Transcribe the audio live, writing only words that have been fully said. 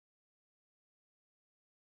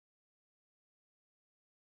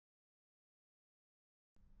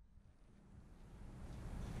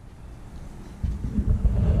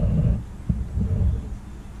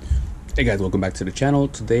Hey guys, welcome back to the channel.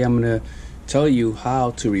 Today I'm going to tell you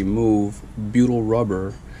how to remove butyl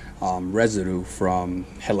rubber residue from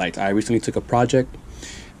headlights. I recently took a project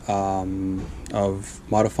of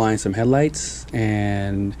modifying some headlights,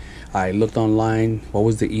 and I looked online what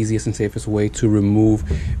was the easiest and safest way to remove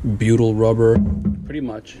butyl rubber. Pretty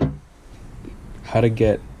much how to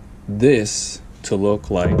get this to look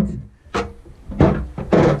like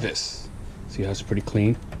this. See how it's pretty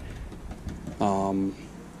clean?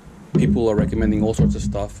 People are recommending all sorts of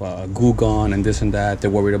stuff, glue gun and this and that. They're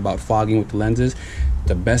worried about fogging with the lenses.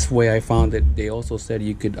 The best way I found it, they also said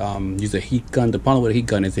you could use a heat gun. The problem with a heat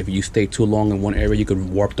gun is if you stay too long in one area, you could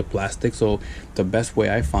warp the plastic. So the best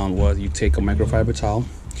way I found was you take a microfiber towel,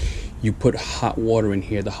 you put hot water in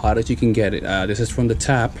here, the hottest you can get it. This is from the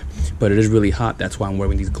tap, but it is really hot. That's why I'm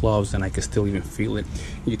wearing these gloves and I can still even feel it.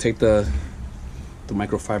 You take the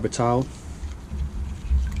microfiber towel,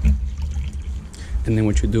 and then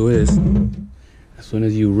what you do is, as soon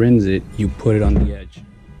as you rinse it, you put it on the edge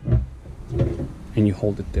and you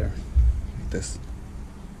hold it there like this.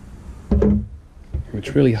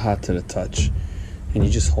 It's really hot to the touch, and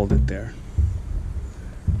you just hold it there.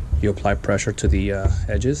 You apply pressure to the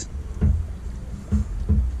edges,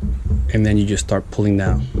 and then you just start pulling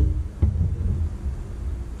down.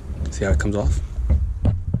 See how it comes off?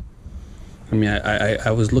 I mean,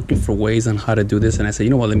 I was looking for ways on how to do this, and I said,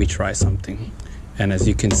 you know what, let me try something. And as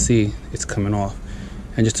you can see, it's coming off.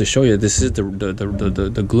 And just to show you, this is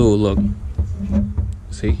the glue. Look,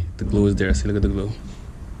 see, the glue is there. See, look at the glue.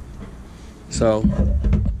 So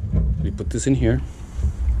we put this in here.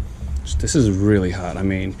 This is really hot. I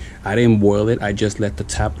mean, I didn't boil it. I just let the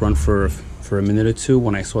tap run for a minute or two.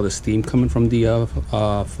 When I saw the steam coming from the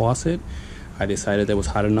faucet, I decided that was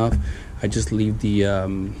hot enough. I just leave the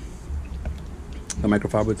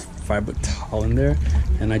microfiber towel in there,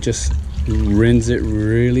 and I just rinse it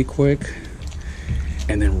really quick,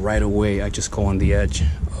 and then right away I just go on the edge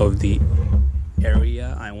of the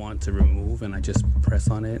area I want to remove, and I just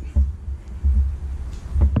press on it.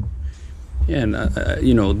 Yeah, and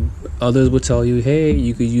you know, others would tell you, hey,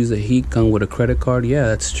 you could use a heat gun with a credit card. Yeah,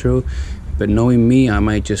 that's true, but knowing me, I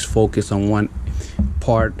might just focus on one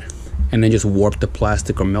part and then just warp the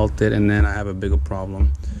plastic or melt it, and then I have a bigger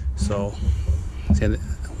problem. So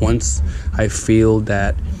once I feel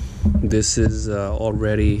that this is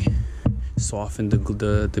already softened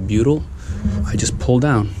the butyl, I just pull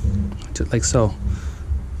down, just like so.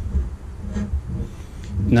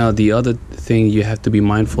 Now the other thing you have to be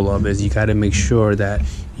mindful of is you got to make sure that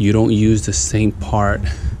you don't use the same part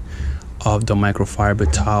of the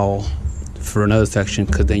microfiber towel for another section,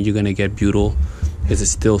 because then you're going to get butyl. Because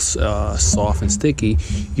it's still soft and sticky,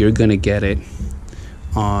 you're going to get it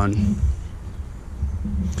on,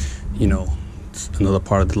 you know, another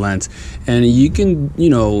part of the lens. And you can, you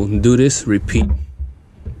know, do this, repeat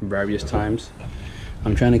various times.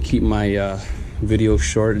 I'm trying to keep my video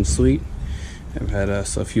short and sweet. I've had a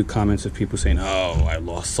few comments of people saying, oh, I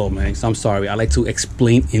lost so many. So I'm sorry, I like to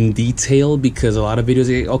explain in detail, because a lot of videos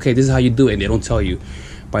say, okay, this is how you do it, and they don't tell you.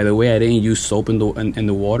 By the way, I didn't use soap in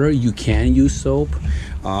the water. You can use soap.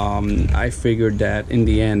 I figured that in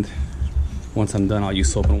the end, once I'm done, I'll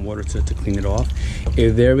use soap and water to clean it off.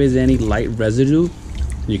 If there is any light residue,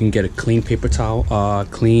 you can get a clean paper towel,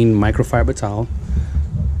 clean microfiber towel,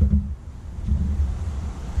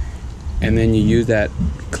 and then you use that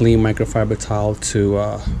clean microfiber towel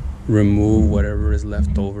to remove whatever is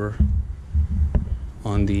left over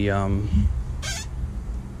on the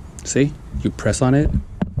see, you press on it.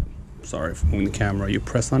 Sorry for moving the camera. You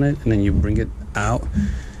press on it and then you bring it out.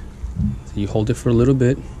 So you hold it for a little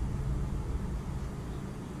bit,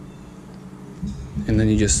 and then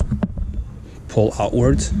you just pull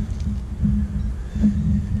outwards.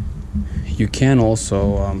 You can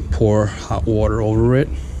also pour hot water over it,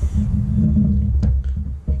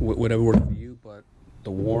 whatever works for you, but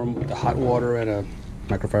the hot water and a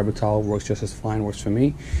microfiber towel works just as fine, works for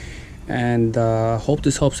me. And hope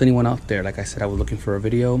this helps anyone out there. Like I said, I was looking for a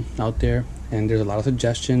video out there, and there's a lot of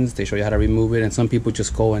suggestions. They show you how to remove it, and some people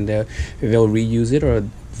just go and they'll reuse it, or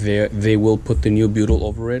they will put the new butyl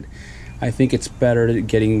over it. I think it's better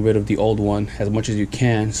getting rid of the old one as much as you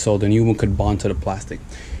can, so the new one could bond to the plastic.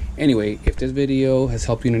 Anyway, if this video has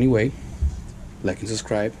helped you in any way, like and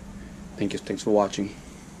subscribe. Thanks for watching.